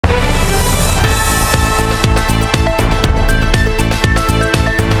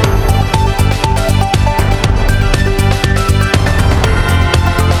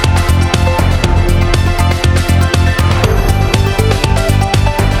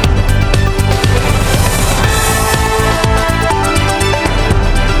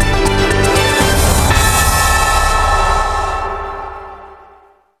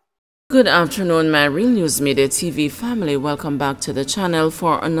Good afternoon, my Real News Media TV family. Welcome back to the channel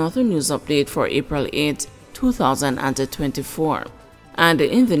for another news update for April 8, 2024. And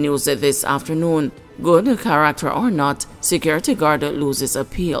in the news this afternoon, good character or not, security guard loses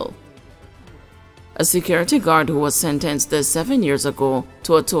appeal. A security guard who was sentenced 7 years ago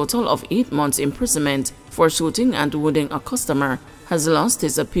to a total of 8 months imprisonment for shooting and wounding a customer has lost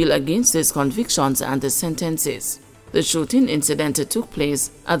his appeal against his convictions and the sentences. The shooting incident took place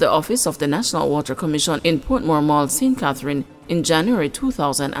at the office of the National Water Commission in Portmore Mall, St. Catherine in January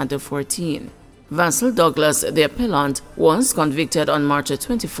 2014. Vassal Douglas, the appellant, was convicted on March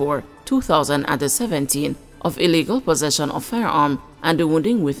 24, 2017 of illegal possession of firearm and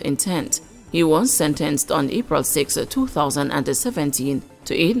wounding with intent. He was sentenced on April 6, 2017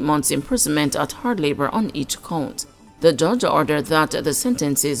 to 8 months imprisonment at hard labor on each count. The judge ordered that the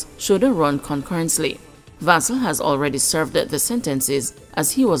sentences should run concurrently. Vassal has already served the sentences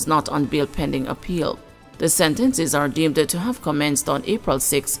as he was not on bail pending appeal. The sentences are deemed to have commenced on April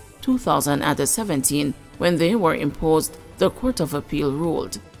 6, 2017 when they were imposed, the Court of Appeal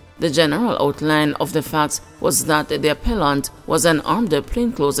ruled. The general outline of the facts was that the appellant was an armed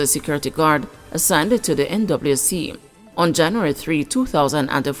plainclothes security guard assigned to the NWC. On January 3,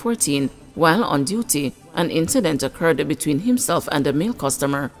 2014, while on duty, an incident occurred between himself and a male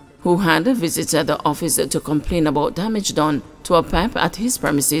customer who had visited the office to complain about damage done to a pipe at his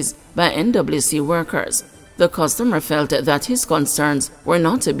premises by NWC workers. The customer felt that his concerns were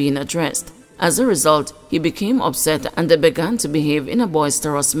not being addressed. As a result, he became upset and began to behave in a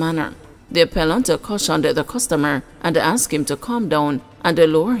boisterous manner. The appellant cautioned the customer and asked him to calm down and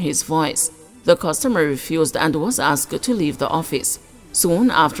lower his voice. The customer refused and was asked to leave the office. Soon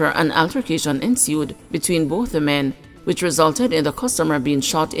after, an altercation ensued between both the men, which resulted in the customer being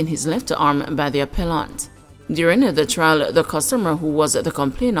shot in his left arm by the appellant. During the trial, the customer, who was the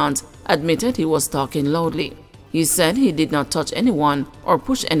complainant, admitted he was talking loudly. He said he did not touch anyone or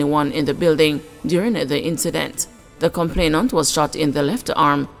push anyone in the building during the incident. The complainant was shot in the left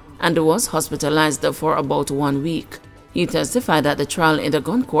arm and was hospitalized for about 1 week. He testified at the trial in the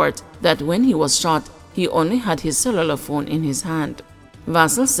gun court that when he was shot, he only had his cellular phone in his hand.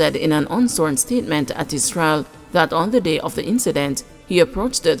 Vassal said in an unsworn statement at his trial that on the day of the incident, he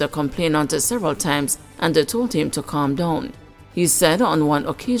approached the complainant several times and told him to calm down. He said on one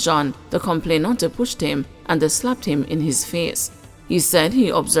occasion, the complainant pushed him and slapped him in his face. He said he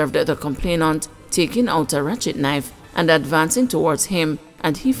observed the complainant taking out a ratchet knife and advancing towards him,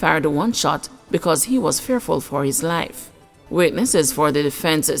 and he fired 1 shot because he was fearful for his life. Witnesses for the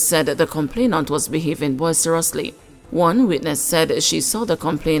defense said the complainant was behaving boisterously. One witness said she saw the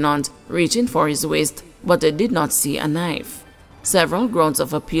complainant reaching for his waist but did not see a knife. Several grounds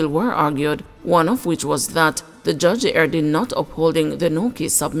of appeal were argued, one of which was that the judge erred in not upholding the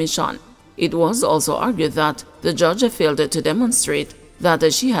no-case submission. It was also argued that the judge failed to demonstrate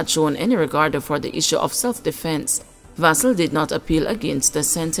that she had shown any regard for the issue of self-defense. Vassal did not appeal against the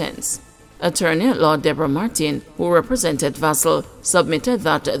sentence. Attorney-at-law Deborah Martin, who represented Vassal, submitted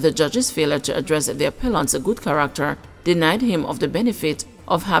that the judge's failure to address the appellant's good character denied him of the benefit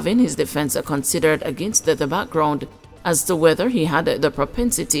of having his defense considered against the background as to whether he had the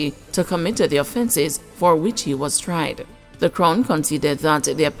propensity to commit the offenses for which he was tried. The Crown conceded that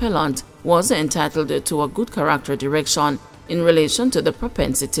the appellant was entitled to a good character direction in relation to the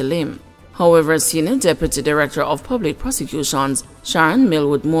propensity limb. However, Senior Deputy Director of Public Prosecutions Sharon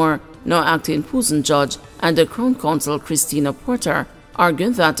Millwood Moore, now acting Pusen Judge, and the Crown Counsel Christina Porter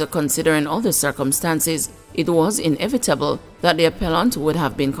argued that considering all the circumstances, it was inevitable that the appellant would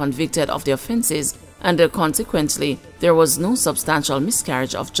have been convicted of the offenses, and consequently, there was no substantial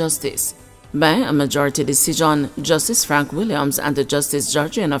miscarriage of justice. By a majority decision, Justice Frank Williams and Justice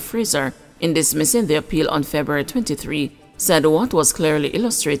Georgiana Fraser, in dismissing the appeal on February 23, said what was clearly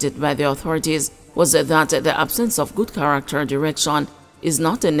illustrated by the authorities was that the absence of good character direction is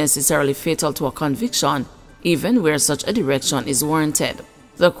not necessarily fatal to a conviction, even where such a direction is warranted.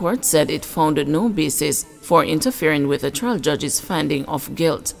 The court said it found no basis for interfering with the trial judge's finding of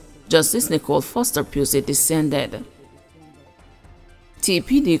guilt. Justice Nicole Foster Pusey dissented.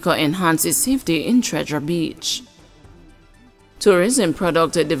 TPDCO enhances safety in Treasure Beach. Tourism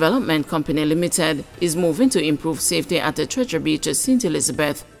Product Development Company Limited is moving to improve safety at the Treasure Beach, St.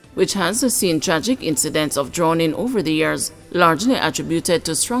 Elizabeth, which has seen tragic incidents of drowning over the years, largely attributed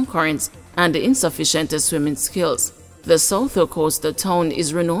to strong currents and insufficient swimming skills. The South Coast town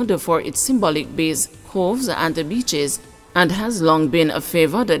is renowned for its symbolic bays, coves, and beaches, and has long been a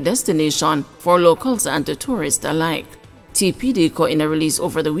favored destination for locals and tourists alike. TPDCO, in a release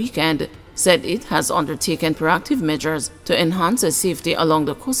over the weekend, said it has undertaken proactive measures to enhance safety along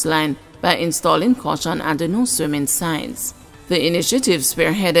the coastline by installing caution and no swimming signs. The initiative,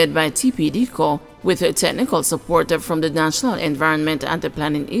 spearheaded by TPDCO with technical support from the National Environment and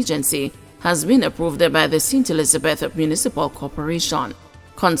Planning Agency, has been approved by the St. Elizabeth Municipal Corporation.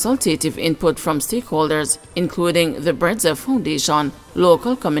 Consultative input from stakeholders, including the Breads Foundation,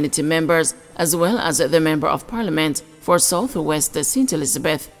 local community members, as well as the Member of Parliament for Southwest St.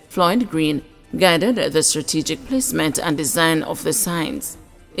 Elizabeth, Floyd Green, guided the strategic placement and design of the signs.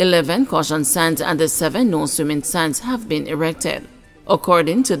 11 caution signs and 7 no-swimming signs have been erected.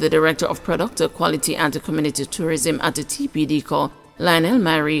 According to the Director of Product Quality and Community Tourism at the TPDCO, Lionel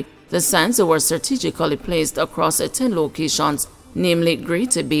Mary, the signs were strategically placed across 10 locations, namely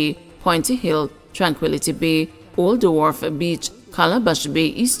Great Bay, Pointy Hill, Tranquility Bay, Old Wharf Beach, Calabash Bay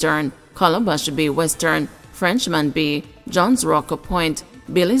Eastern, Calabash Bay Western, Frenchman Bay, Johns Rock Point,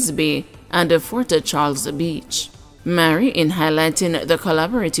 Billy's Bay, and Fort Charles Beach. Mary, in highlighting the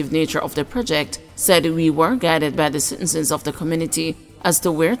collaborative nature of the project, said we were guided by the citizens of the community as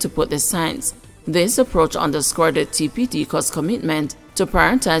to where to put the signs. This approach underscored TPDCO's commitment to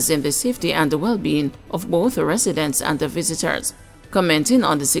prioritizing the safety and the well-being of both the residents and the visitors. Commenting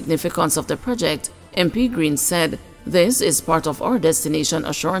on the significance of the project, MP Green said, "This is part of our destination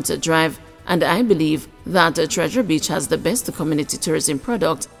assurance drive, and I believe that Treasure Beach has the best community tourism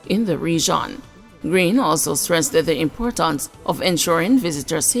product in the region." Green also stressed the importance of ensuring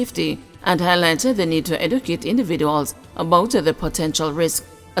visitor safety and highlighted the need to educate individuals about the potential risk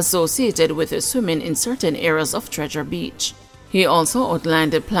associated with swimming in certain areas of Treasure Beach. He also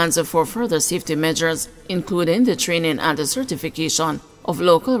outlined the plans for further safety measures, including the training and the certification of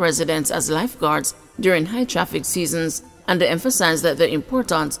local residents as lifeguards during high-traffic seasons, and emphasized the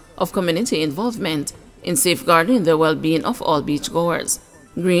importance of community involvement in safeguarding the well-being of all beachgoers.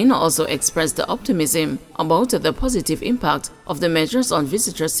 Green also expressed optimism about the positive impact of the measures on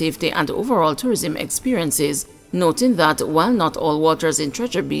visitor safety and overall tourism experiences, noting that while not all waters in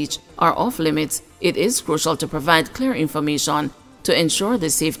Treasure Beach are off-limits, it is crucial to provide clear information to ensure the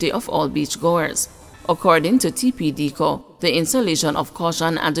safety of all beachgoers. According to TPDCO, the installation of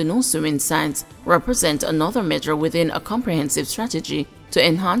caution and no-swimming signs represent another measure within a comprehensive strategy to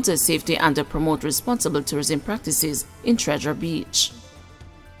enhance safety and promote responsible tourism practices in Treasure Beach.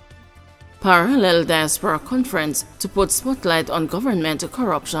 Parallel Diaspora Conference to put spotlight on government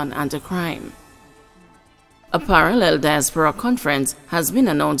corruption and crime. A parallel diaspora conference has been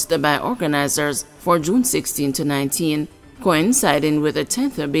announced by organizers for June 16 to 19, coinciding with the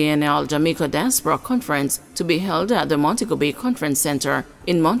 10th Biennial Jamaica Diaspora Conference to be held at the Montego Bay Conference Center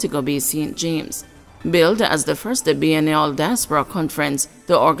in Montego Bay, St. James. Billed as the first Biennial Diaspora Conference,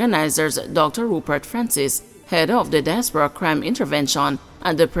 the organizers, Dr. Rupert Francis, head of the Diaspora Crime Intervention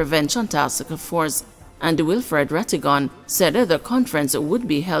and the Prevention Task Force, and Wilfred Rattigan, said the conference would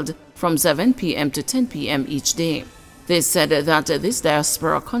be held from 7 p.m. to 10 p.m. each day. They said that this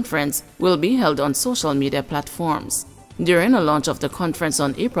diaspora conference will be held on social media platforms. During a launch of the conference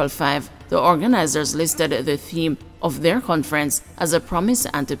on April 5, the organizers listed the theme of their conference as a promise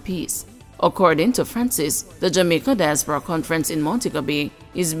and a peace. According to Francis, the Jamaica Diaspora Conference in Montego Bay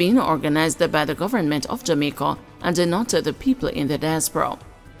is being organized by the government of Jamaica and not the people in the diaspora.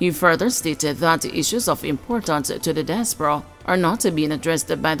 He further stated that issues of importance to the diaspora are not being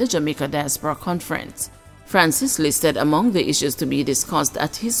addressed by the Jamaica Diaspora Conference. Francis listed among the issues to be discussed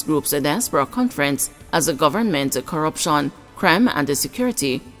at his group's diaspora conference as government corruption, crime and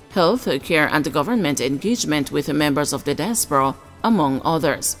security, health care and government engagement with members of the diaspora, among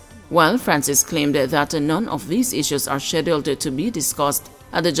others. While Francis claimed that none of these issues are scheduled to be discussed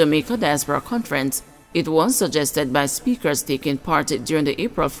at the Jamaica Diaspora Conference, it was suggested by speakers taking part during the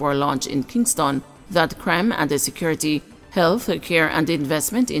April 4 launch in Kingston that crime and security, health care and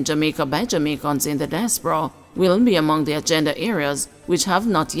investment in Jamaica by Jamaicans in the diaspora will be among the agenda areas which have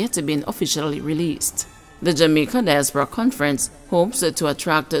not yet been officially released. The Jamaica Diaspora Conference hopes to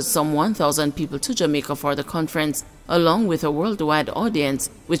attract some 1,000 people to Jamaica for the conference, along with a worldwide audience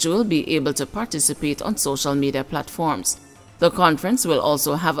which will be able to participate on social media platforms. The conference will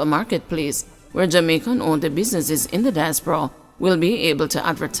also have a marketplace where Jamaican-owned businesses in the diaspora will be able to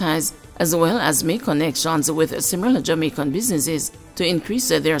advertise as well as make connections with similar Jamaican businesses to increase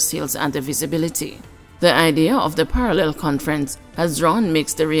their sales and visibility. The idea of the parallel conference has drawn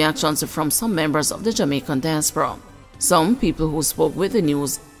mixed reactions from some members of the Jamaican diaspora. Some people who spoke with the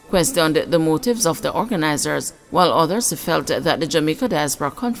news questioned the motives of the organizers, while others felt that the Jamaica Diaspora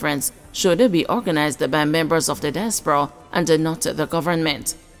Conference should be organized by members of the diaspora and not the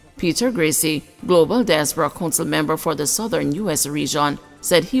government. Peter Gracie, Global Diaspora Council member for the Southern U.S. region,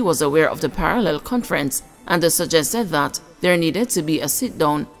 said he was aware of the parallel conference and suggested that there needed to be a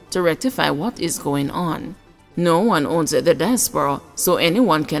sit-down to rectify what is going on. No one owns the diaspora, so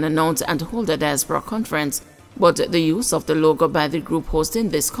anyone can announce and hold a diaspora conference, but the use of the logo by the group hosting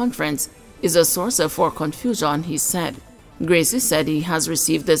this conference is a source for confusion, he said. Gracie said he has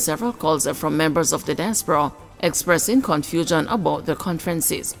received several calls from members of the diaspora expressing confusion about the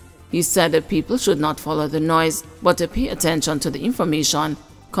conferences. He said that people should not follow the noise, but to pay attention to the information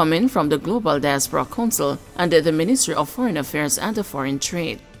coming from the Global Diaspora Council and the Ministry of Foreign Affairs and Foreign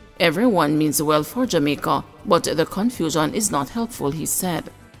Trade. Everyone means well for Jamaica, but the confusion is not helpful, he said.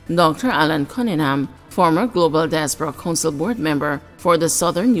 Dr. Alan Cunningham, former Global Diaspora Council board member for the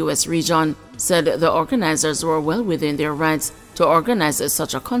Southern U.S. region, said the organizers were well within their rights to organize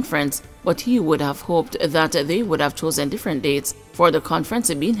such a conference, but he would have hoped that they would have chosen different dates for the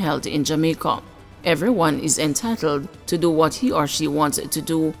conference being held in Jamaica. Everyone is entitled to do what he or she wants to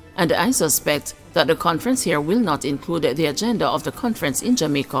do, and I suspect that the conference here will not include the agenda of the conference in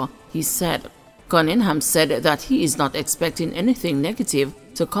Jamaica, he said. Cunningham said that he is not expecting anything negative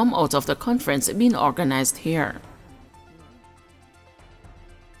to come out of the conference being organized here.